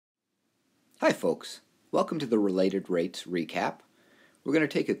Hi folks, welcome to the Related Rates recap. We're going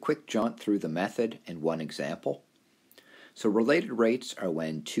to take a quick jaunt through the method and one example. So related rates are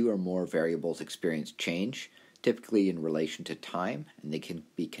when two or more variables experience change, typically in relation to time, and they can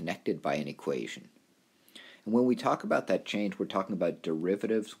be connected by an equation. And when we talk about that change, we're talking about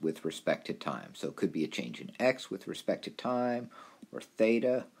derivatives with respect to time. So it could be a change in x with respect to time, or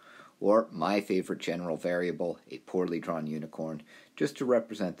theta, or my favorite general variable, a poorly drawn unicorn, just to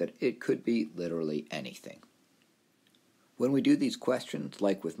represent that it could be literally anything. When we do these questions,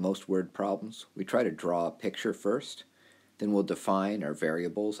 like with most word problems, we try to draw a picture first, then we'll define our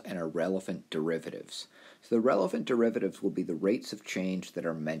variables and our relevant derivatives. So the relevant derivatives will be the rates of change that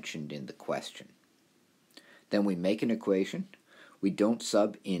are mentioned in the question. Then we make an equation. We don't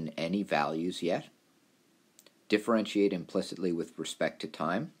sub in any values yet. Differentiate implicitly with respect to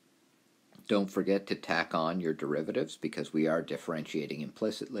time. Don't forget to tack on your derivatives because we are differentiating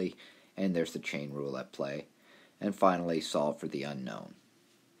implicitly and there's the chain rule at play. And finally, solve for the unknown.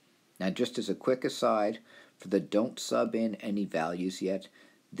 Now, just as a quick aside, for the don't sub in any values yet,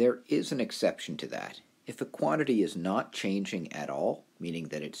 there is an exception to that. If a quantity is not changing at all, meaning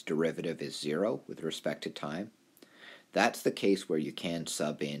that its derivative is 0 with respect to time, that's the case where you can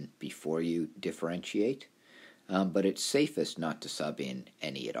sub in before you differentiate, but it's safest not to sub in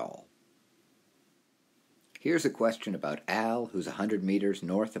any at all. Here's a question about Al, who's 100 meters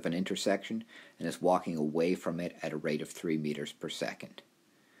north of an intersection and is walking away from it at a rate of 3 meters per second.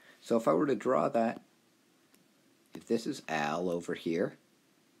 So if I were to draw that, if this is Al over here,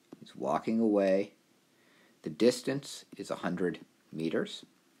 he's walking away, the distance is 100 meters,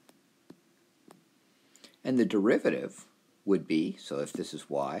 and the derivative would be, so if this is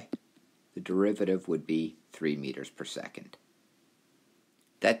y, the derivative would be 3 meters per second.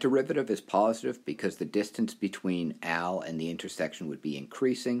 That derivative is positive because the distance between Al and the intersection would be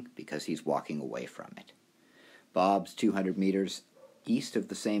increasing because he's walking away from it. Bob's 200 meters east of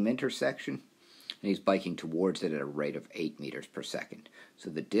the same intersection, and he's biking towards it at a rate of 8 meters per second. So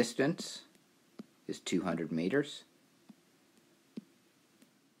the distance is 200 meters,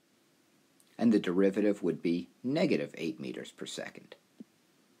 and the derivative would be negative 8 meters per second.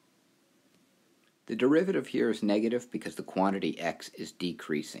 The derivative here is negative because the quantity x is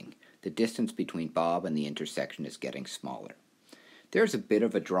decreasing. The distance between Bob and the intersection is getting smaller. There's a bit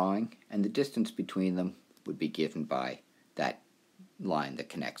of a drawing, and the distance between them would be given by that line that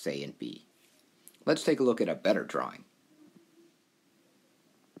connects A and B. Let's take a look at a better drawing.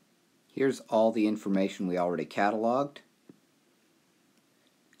 Here's all the information we already cataloged.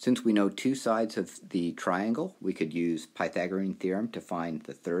 Since we know two sides of the triangle, we could use Pythagorean theorem to find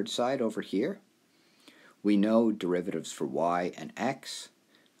the third side over here. We know derivatives for y and x.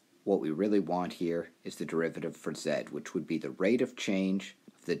 What we really want here is the derivative for z, which would be the rate of change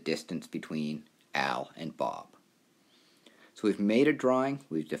of the distance between Al and Bob. So we've made a drawing,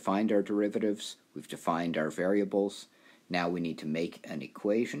 we've defined our derivatives, we've defined our variables. Now we need to make an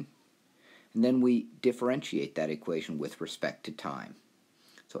equation, and then we differentiate that equation with respect to time.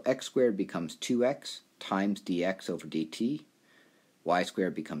 So x squared becomes 2x times dx over dt. Y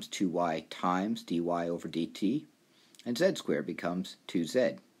squared becomes 2y times dy over dt, and z squared becomes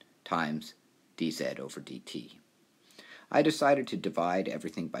 2z times dz over dt. I decided to divide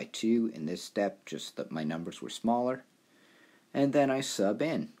everything by 2 in this step, just that my numbers were smaller, and then I sub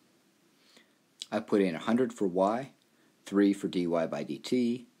in. I put in 100 for y, 3 for dy by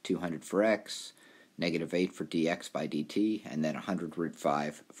dt, 200 for x, negative 8 for dx by dt, and then 100 root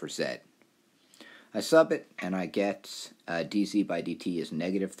 5 for z. I sub it, and I get dz by dt is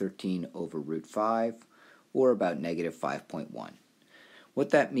negative 13 over root 5, or about negative 5.1. What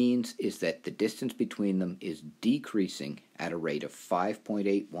that means is that the distance between them is decreasing at a rate of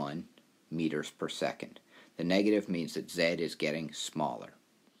 5.81 meters per second. The negative means that z is getting smaller.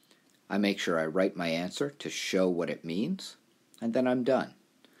 I make sure I write my answer to show what it means, and then I'm done.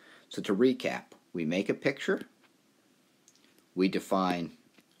 So to recap, we make a picture, we define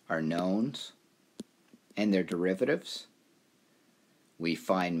our knowns and their derivatives. We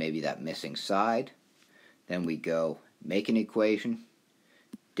find maybe that missing side. Then we go make an equation,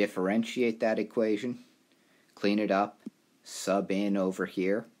 differentiate that equation, clean it up, sub in over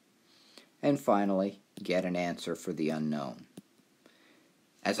here, and finally get an answer for the unknown.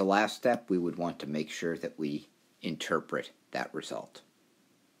 As a last step, we would want to make sure that we interpret that result.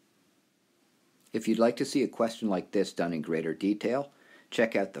 If you'd like to see a question like this done in greater detail,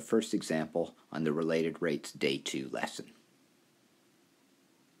 check out the first example on the Related Rates Day 2 lesson.